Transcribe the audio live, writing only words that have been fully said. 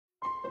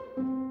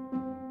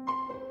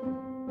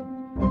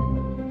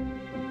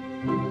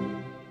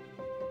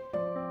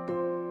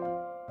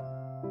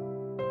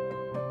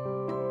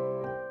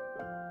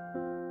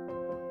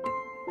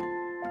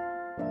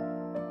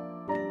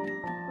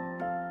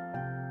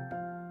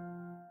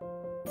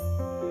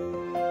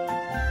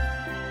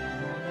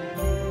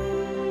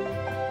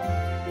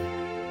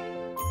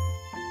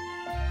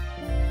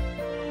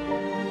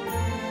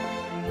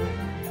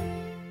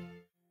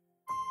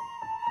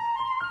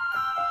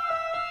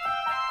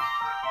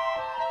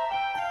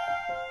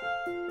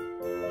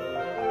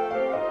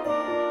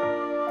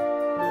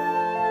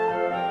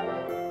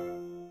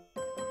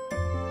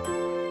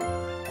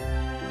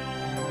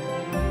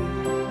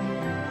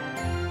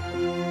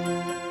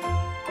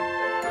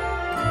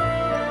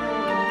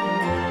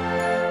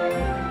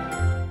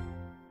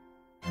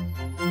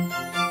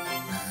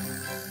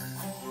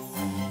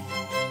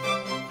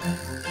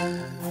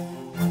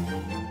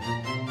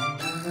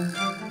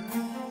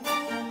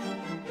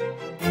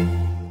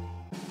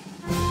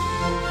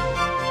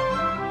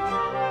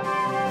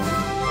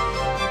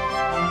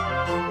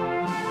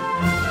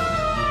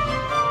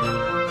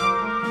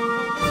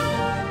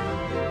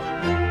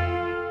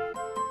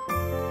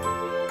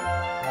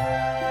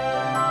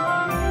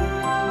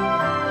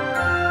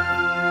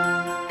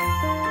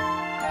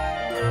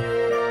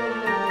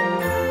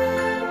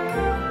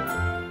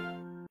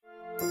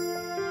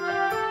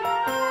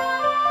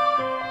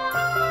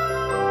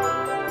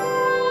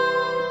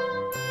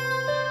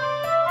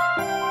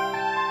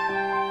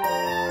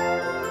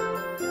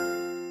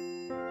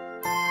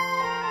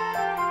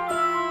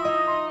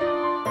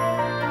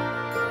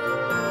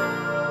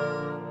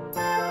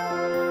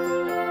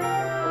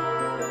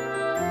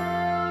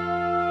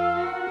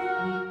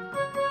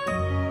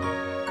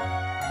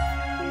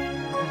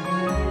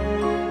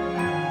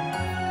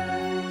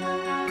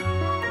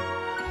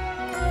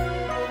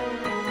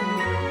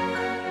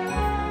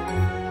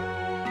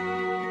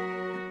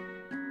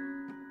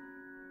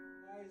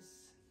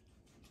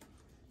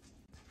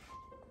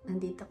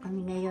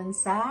ngayon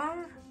sa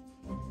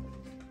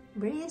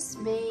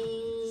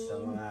Brisbane. Sa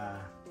mga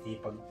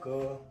hipag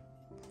ko.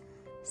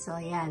 So,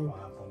 yan.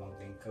 Mga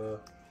pamangkin ko.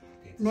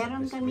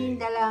 Meron kaming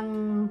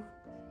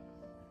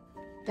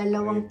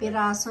dalawang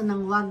piraso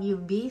ng Wagyu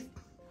beef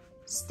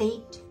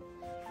steak.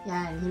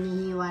 Yan,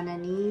 hinihiwa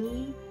na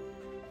ni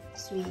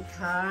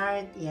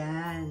Sweetheart.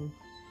 Yan.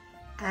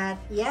 At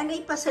yan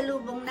ay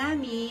pasalubong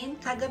namin.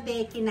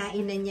 Kagabi,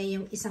 kinain na niya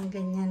yung isang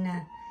ganyan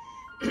na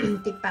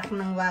tipak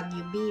ng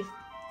Wagyu beef.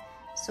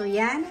 So,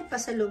 yan ay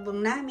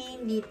pasalubong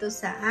namin dito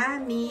sa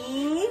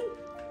aming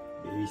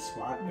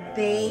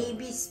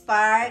Baby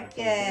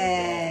Sparkle.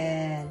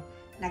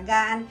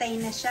 Nag-aantay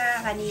na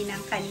siya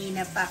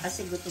kaninang-kanina pa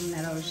kasi gutom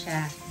na raw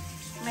siya.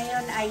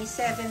 Ngayon ay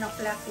 7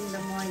 o'clock in the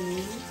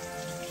morning.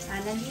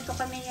 Nandito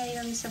kami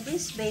ngayon sa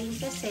Brisbane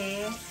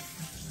kasi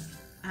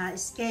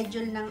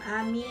schedule ng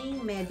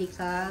aming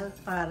medical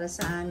para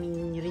sa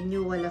aming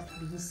renewal of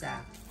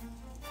visa.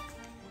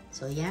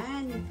 So,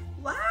 yan.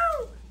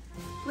 Wow!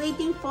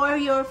 Waiting for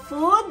your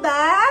food,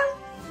 ba?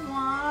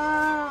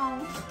 Wow!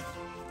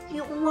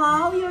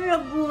 Wow, you're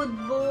a good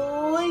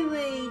boy.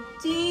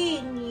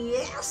 Waiting.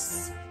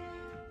 Yes!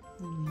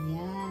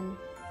 Yan.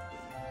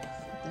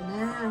 Ito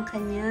na ang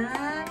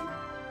kanyang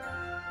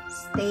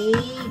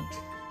steak.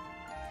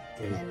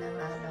 Yan ang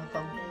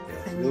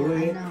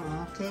kanyang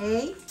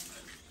okay?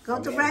 Go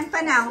to Grandpa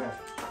now.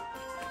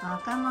 Oh,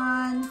 come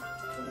on.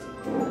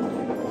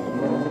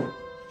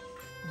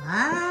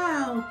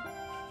 Wow!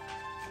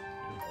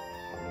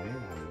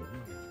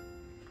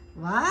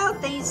 Wow,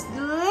 tastes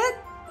good.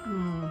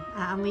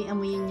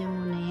 Aamoy-amoyin niya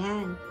muna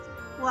yan.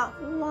 Wow!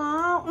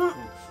 Wow!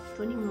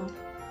 Kunin mo.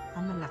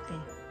 Malaki.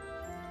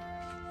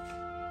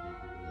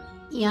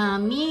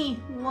 Yummy!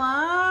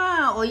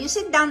 Wow! Oh, you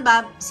sit down,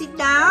 Bob. Sit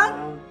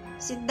down.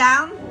 Sit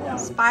down.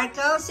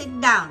 Sparkle, sit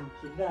down.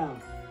 Sit down.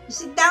 You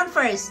sit down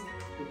first.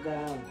 Sit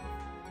down.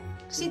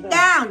 Sit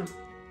down.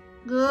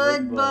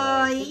 Good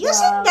boy. You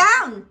sit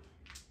down.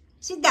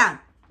 Sit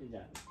down.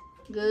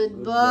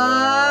 Good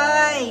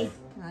boy.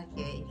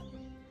 Okay.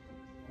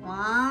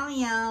 Wow,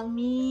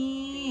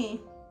 yummy.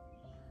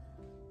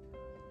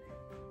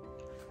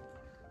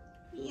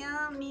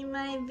 Yummy,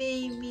 my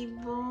baby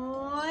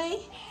boy.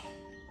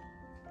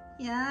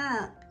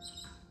 Yeah.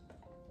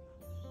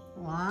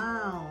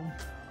 Wow.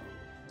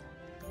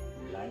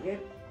 Like it?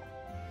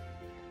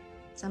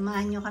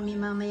 Samahan nyo kami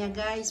mamaya,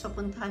 guys.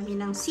 Papunta kami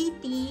ng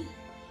city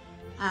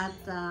at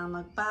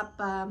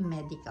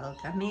magpapa-medical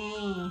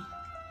kami.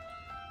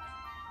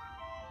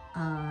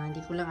 Hindi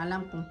ko lang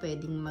alam kung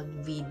pwedeng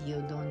mag-video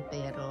doon,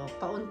 pero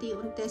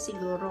paunti-unti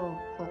siguro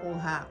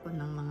kukuha ako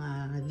ng mga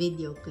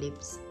video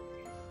clips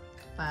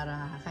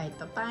para kahit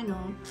pa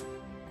paano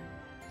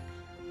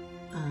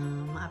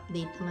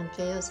ma-update naman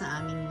kayo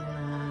sa aming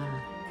mga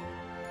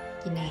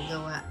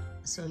ginagawa.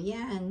 So,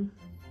 yan.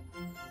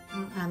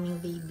 Ang aming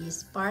baby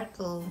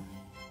Sparkle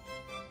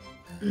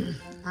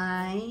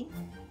ay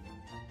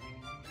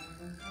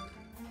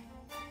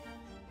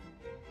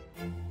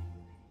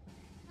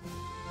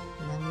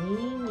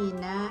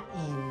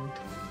naminginain.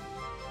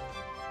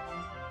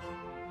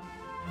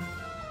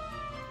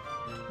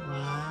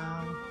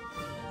 Wow.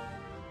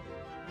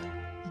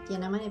 At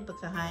yan naman ay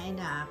pagkakain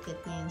na aakit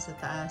ngayon sa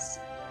taas.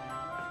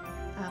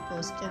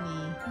 Tapos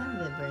kami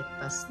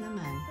magbe-breakfast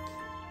naman.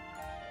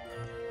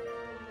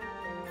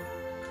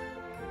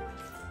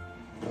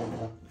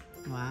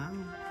 Wow.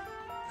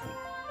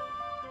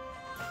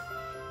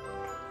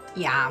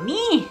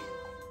 Yummy!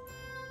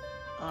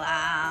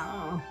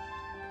 Wow!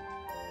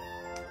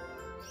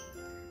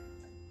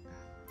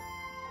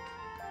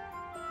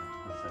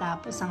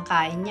 Tapos ang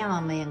kain niya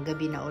mamayang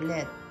gabi na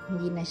ulit.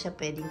 Hindi na siya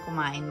pwedeng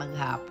kumain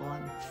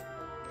maghapon.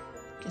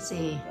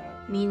 Kasi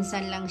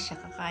minsan lang siya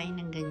kakain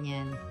ng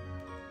ganyan.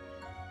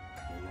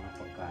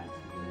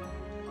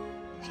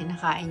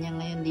 Kinakain niya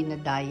ngayon, di na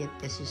diet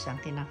kasi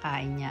siyang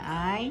kinakain niya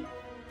ay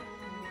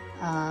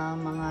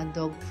mga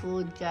dog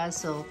food.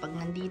 Kaso pag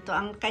nandito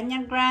ang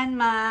kanyang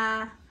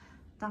grandma,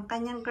 ang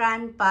kanyang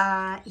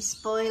grandpa,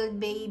 spoiled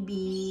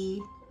baby.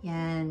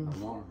 Yan.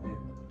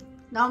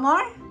 No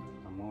more?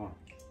 No more.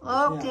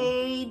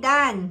 Okay,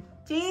 done.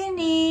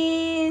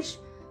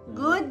 Finish.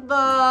 Good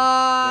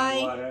boy.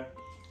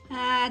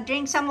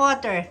 Drink some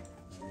water.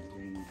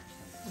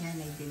 Yan,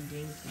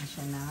 nag-drink na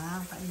siya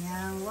ng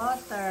kanyang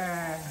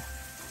water.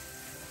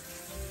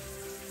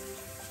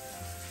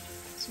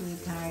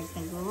 Sweetheart,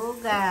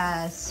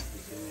 naghuhugas.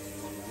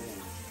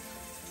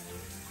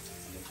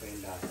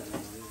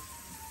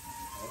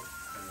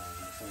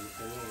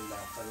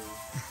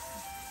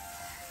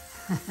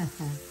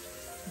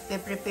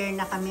 Prepare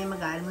na kami,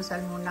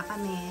 mag-almusal muna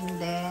kami, and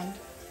then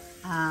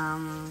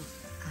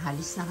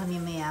halis na kami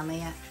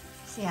maya-maya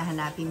kasi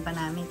hanapin pa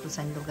namin kung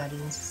saan lugar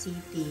yung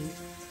city.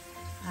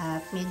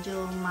 At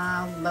medyo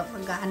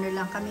mag-ano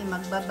lang kami,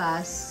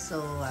 magbabas.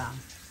 So,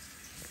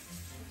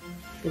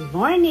 good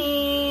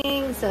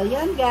morning! So,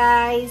 yun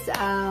guys.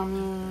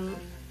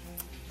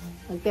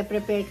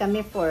 Magpe-prepare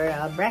kami for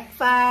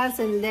breakfast,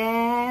 and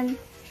then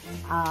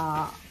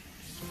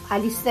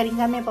alis na rin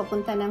kami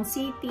papunta ng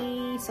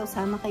city. So,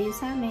 sama kayo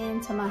sa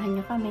amin. Samahan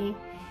nyo kami.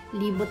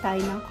 libo tayo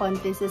ng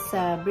konti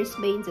sa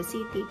Brisbane, sa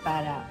city,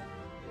 para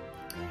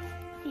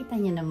kita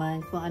nyo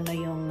naman kung ano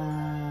yung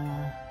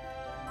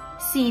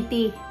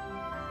city.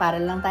 Para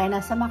lang tayo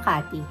nasa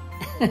Makati.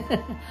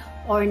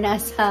 Or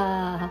nasa,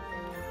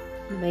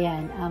 ano ba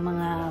yan,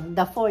 mga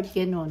The Fort,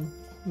 ganun.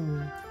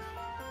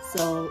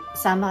 So,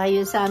 sama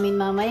kayo sa amin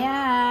mamaya.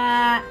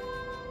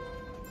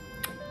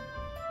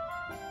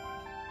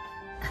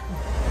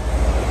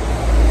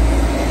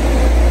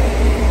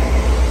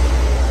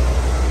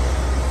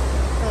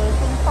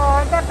 Waiting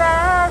for the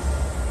bus.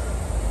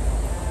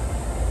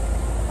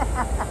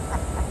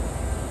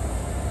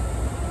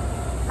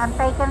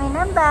 Antay kami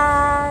ng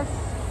bus.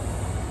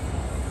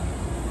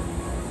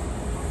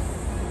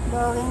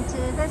 Going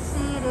to the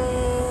city.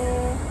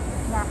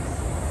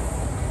 Next.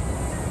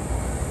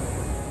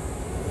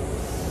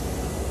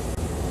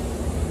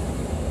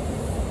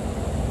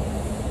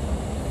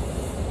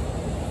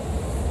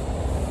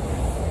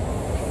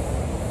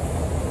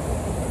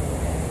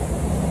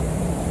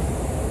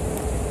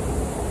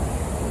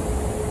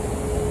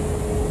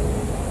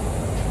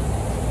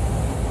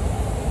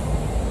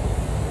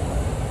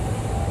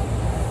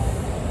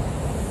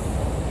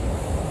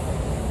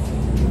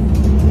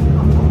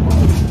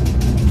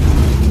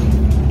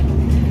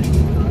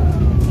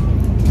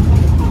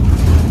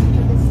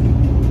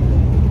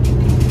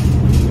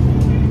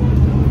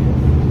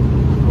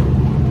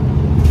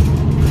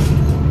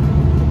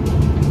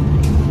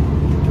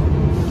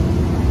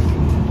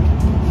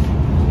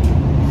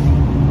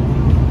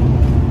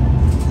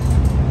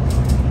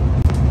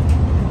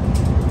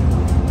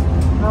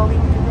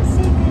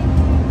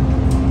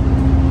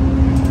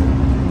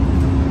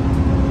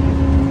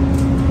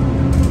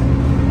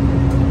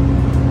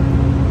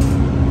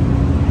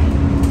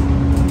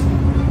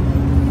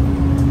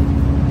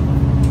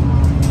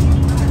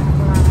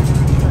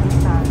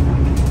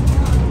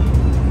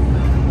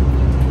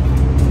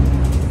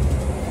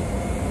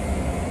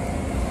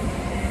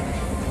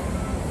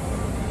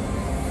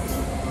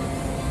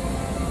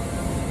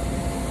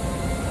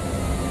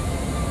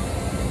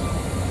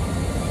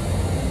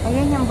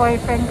 Ayun yung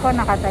boyfriend ko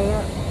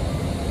nakatayo.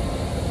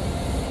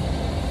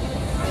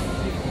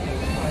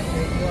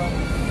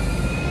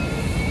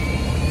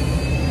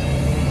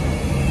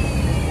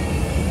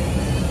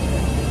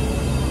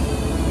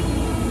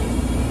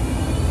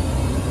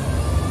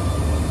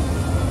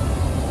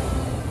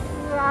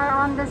 We are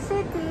on the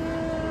city.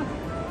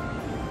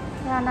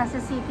 Yan, nasa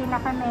city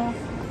na kami.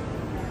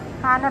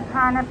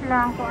 Hanap-hanap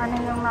lang kung ano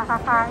yung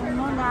makakain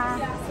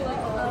muna.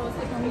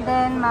 And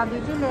then,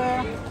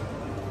 mabibili.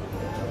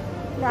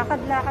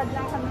 Lakad-lakad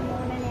lang kami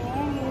muna ni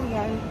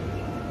yan.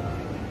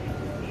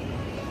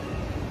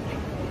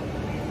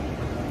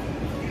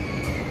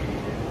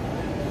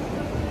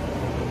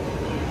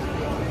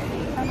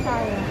 Saan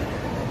tayo?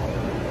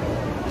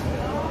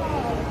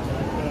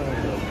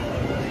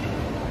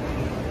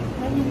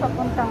 Yan yung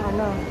papuntang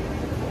ano.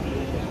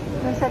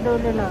 Doon sa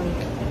dulo nun.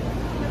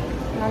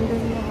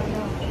 Nandun yung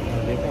ano.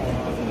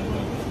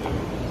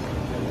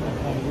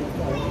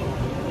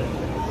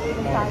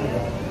 Doon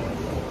tayo.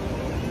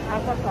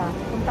 Aga pa.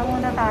 Punta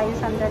muna tayo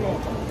sandali.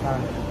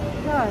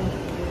 Doon.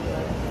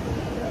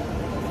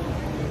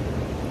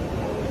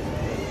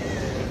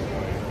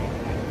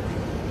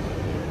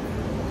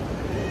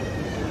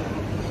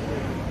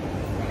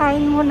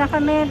 Kain muna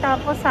kami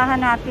tapos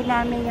hahanapin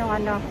namin yung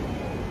ano.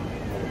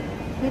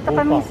 Dito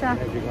Bupa kami sa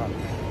Medical.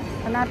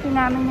 Hanapin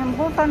namin yung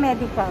Bupa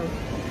Medical.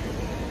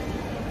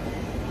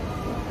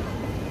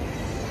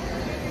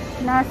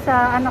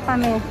 Nasa ano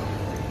kami,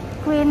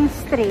 Queen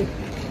Street.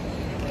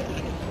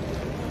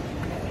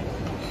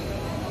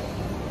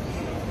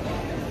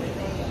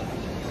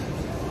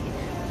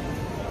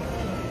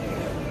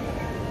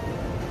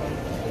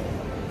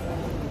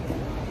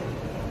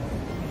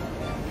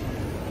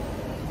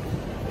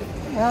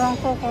 Ewan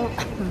ko kung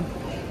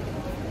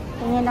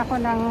tingin ako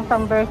ng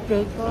pang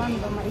birthday ko. Ano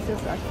ba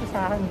maisusuot ko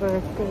sa aking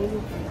birthday?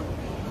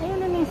 Ayun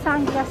na yung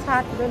sunglass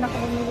hat. Doon ako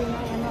bumili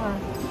ng ano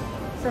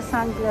sa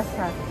sunglass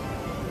hat.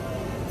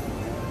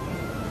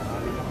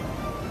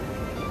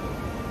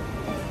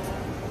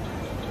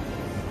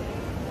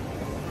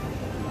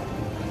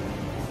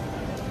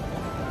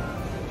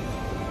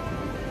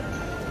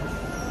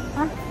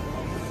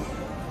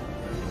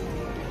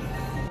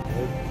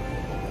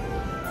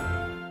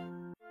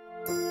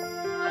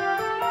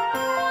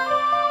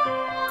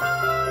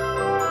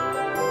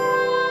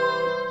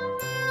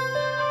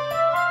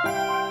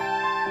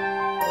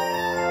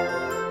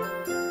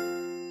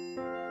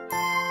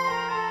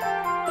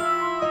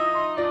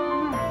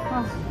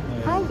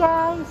 Hi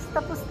guys!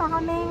 Tapos na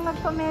kami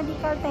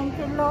magpa-medical. Thank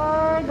you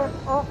Lord. At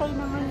okay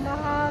naman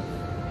lahat.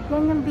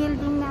 Yan yung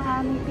building na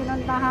aming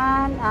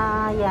pinuntahan.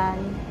 Ayan.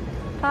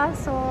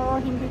 Kaso,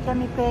 hindi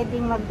kami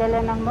pwedeng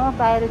magdala ng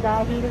mobile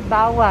dahil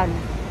bawal.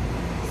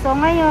 So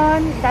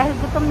ngayon, dahil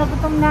gutom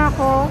na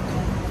ako,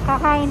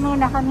 kakain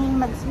muna kami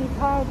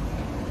mag-sweetheart.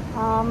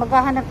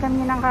 Maghahanap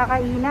kami ng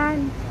kakainan.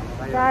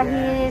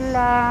 Dahil,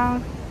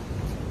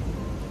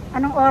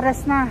 anong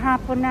oras na?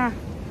 Hapon na.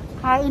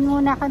 Kain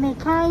muna kami.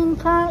 Kain.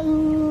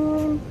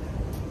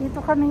 Dito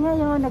kami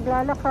ngayon,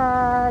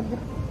 naglalakad.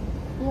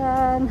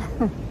 Yan.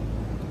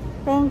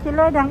 Thank you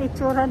Lord, ang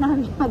itsura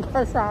namin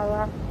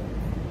mag-asawa.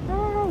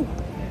 Ay,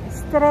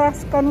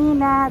 stress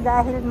kanina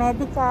dahil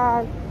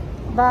medical.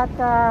 But,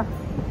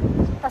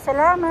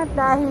 pasalamat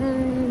dahil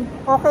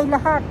okay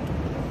lahat.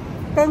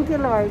 Thank you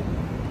Lord.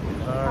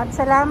 At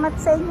salamat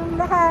sa inyong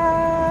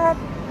lahat.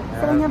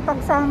 Sa inyong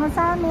pagsama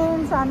sa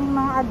amin, sa aming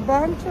mga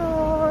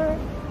adventure.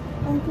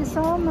 Thank you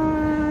so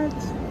much.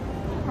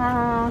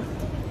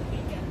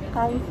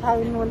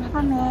 Kain muna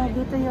kami.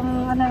 Dito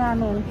yung ano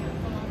namin,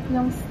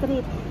 yung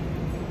street.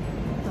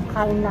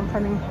 Kain lang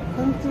kami.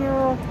 Thank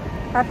you.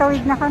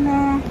 Tatawid na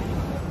kami.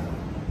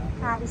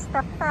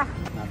 Stop pa.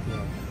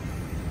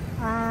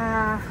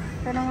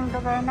 Ito na yung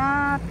lugar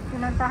na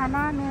pinuntahan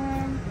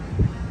namin.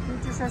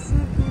 Dito sa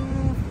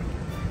city.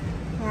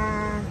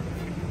 Yan.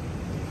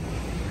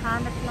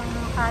 Hanap lang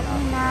ng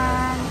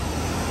kainan.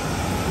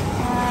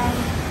 Yan.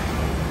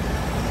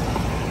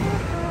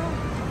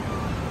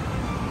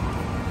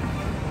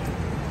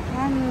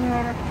 Yan.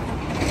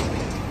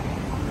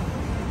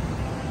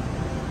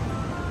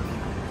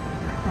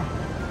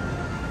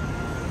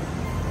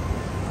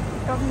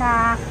 Ito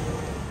na.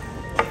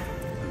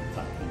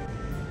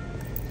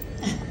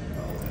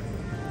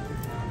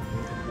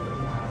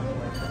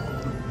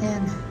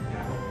 Yan.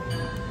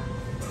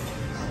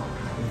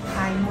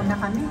 Kain muna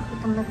kami.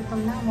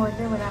 Gutom na.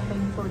 Order. Wala pa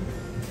yung food.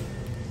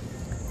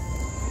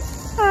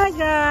 Hi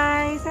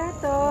guys.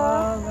 Ito.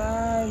 Hello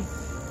guys.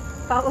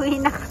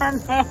 Pauwi na kami.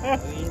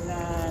 Pauwi na.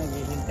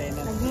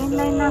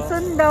 Naghihintay na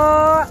sundo.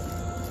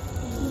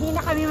 Hindi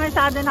na kami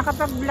masyado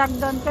nakapag-vlog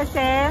doon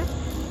kasi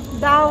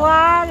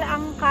bawal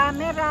ang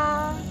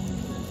camera.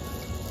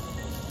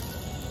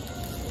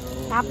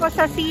 Tapos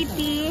sa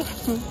city.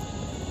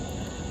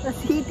 Sa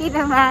city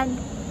naman.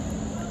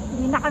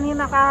 Hindi na kami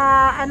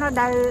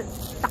dahil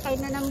sakay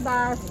na ng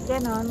bus,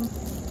 ganon.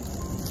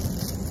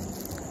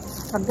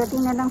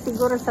 Pagdating na lang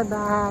siguro sa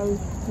bahay.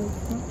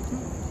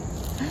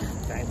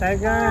 Kain tayo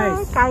guys.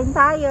 Ay, kain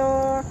tayo.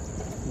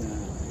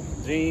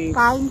 Drink.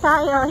 Kain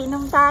tayo,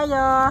 inom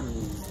tayo.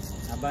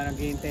 Habang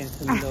naghihintay ng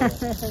sundo.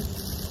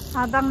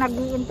 Habang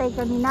naghihintay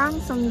kami ng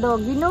sundo.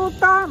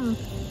 Ginutom.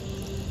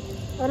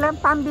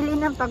 Walang pambili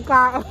ng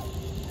pagkain.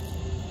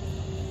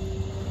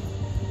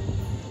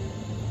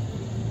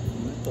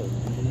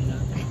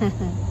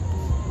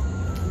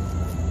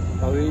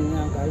 Pauwi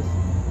na guys.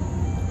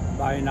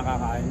 Bahay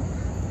nakakain.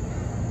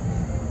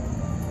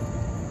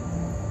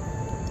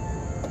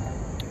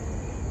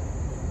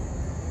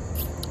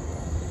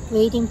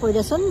 Waiting for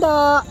the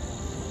sundo.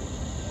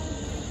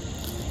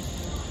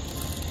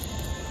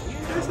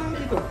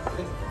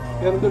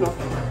 Meron doon, oh.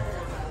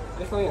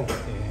 Ito yan.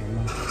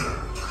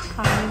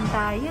 Kain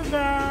tayo,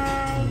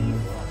 guys.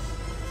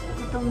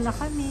 Gutom na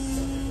kami.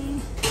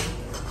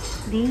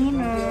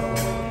 Dinner.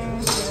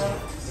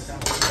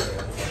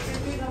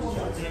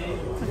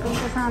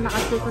 Maganda sana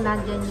kasi kung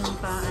nandyan yung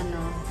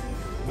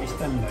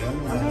Brisbane ba yun?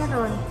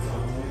 meron.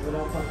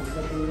 Wala pa.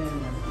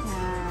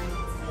 Yan.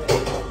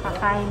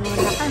 Kakain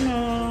muna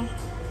kami.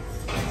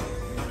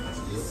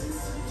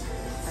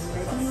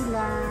 Sandali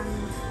lang.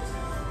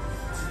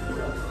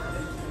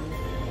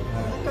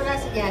 Ito na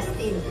si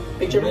Justin.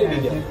 Picture mo yung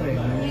video.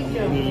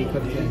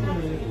 Iniikot yan.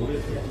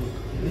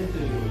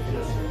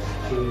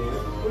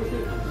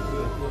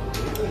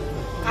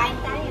 Kain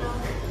tayo.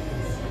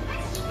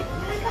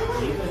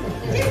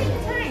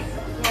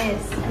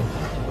 Yes.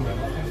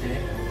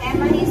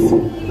 Emily's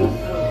here.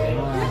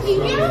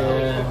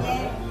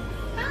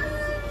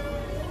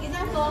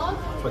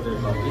 Father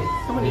Bobby.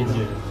 Come on,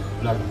 Angel.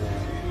 Vlog.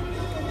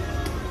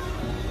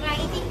 We're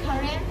eating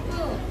Korean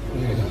food.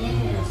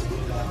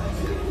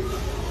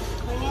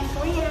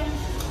 Korean.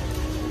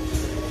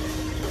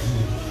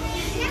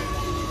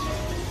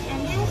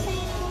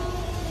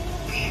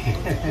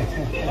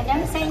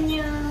 Madam sa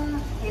inyo.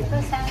 Ito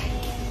sa amin.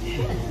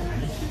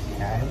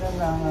 Kain na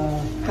lang.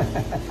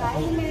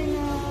 Kain na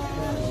no.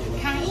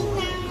 Kain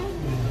na.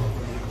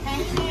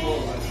 Kain na.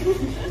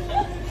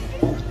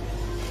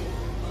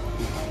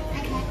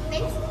 Okay,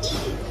 let's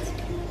eat.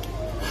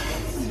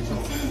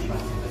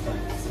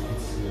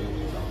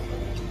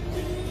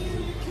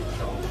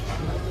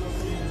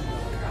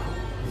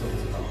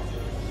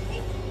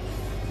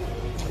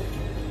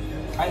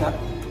 Kain na.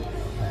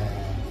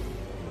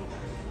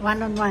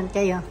 One-on-one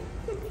kayo.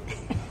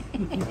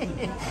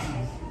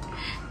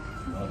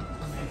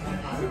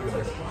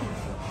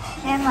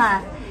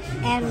 Emma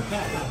and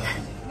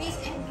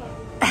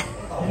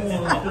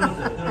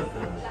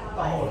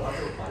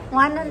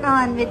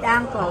one-on-one with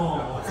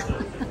Uncle.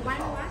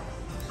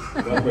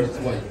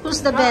 Who's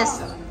the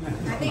best?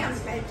 I think I'm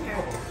better.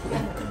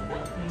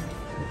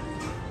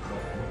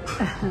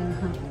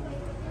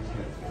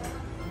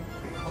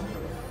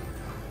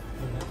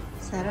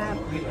 Sarap.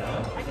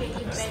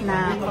 Tapos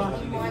na ako.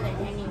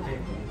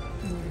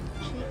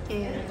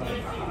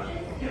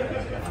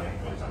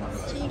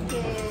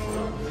 Chicken.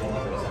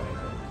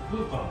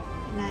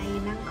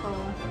 Nainan ko.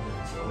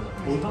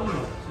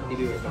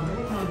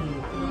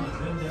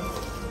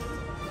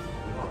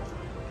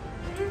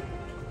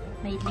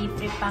 May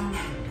libre pang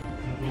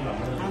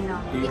ano,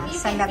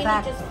 sa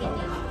labat. Ano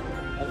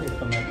yung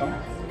tomato?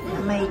 Na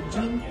may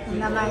ginseng.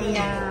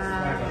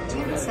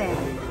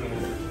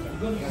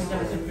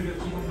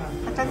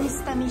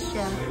 Matamis-tamis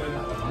siya.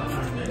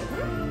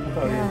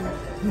 Yan.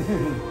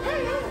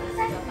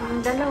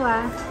 Yung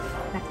dalawa,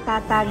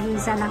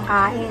 nagtatagisan ng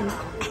kain.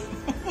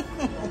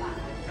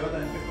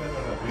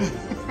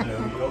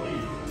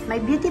 My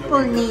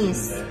beautiful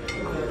niece.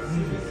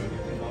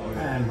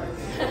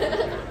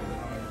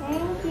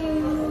 Thank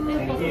you.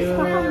 Thank you.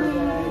 Gusto kami.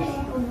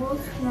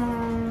 Ubus na.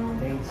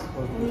 Thanks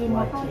for Uwi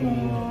na kami.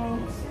 watching.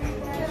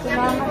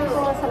 Salamat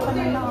po sa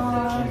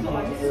panonood.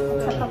 Thank you.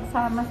 Sa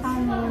pagsama sa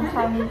amin. Sa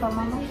aming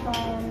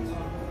pamamasyal.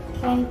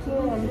 Thank you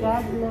and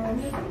God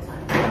bless.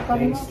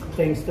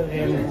 Thanks to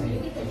Emma.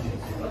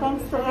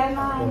 Thanks to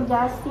Emma and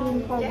Justin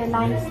for the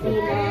nice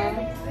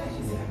dinner.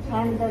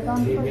 And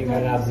don't Giving a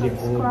forget to lovely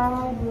food.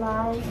 subscribe,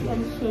 like,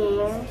 and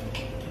share.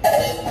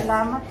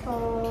 Salamat po.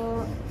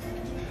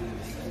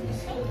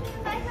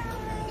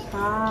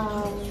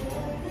 Bye.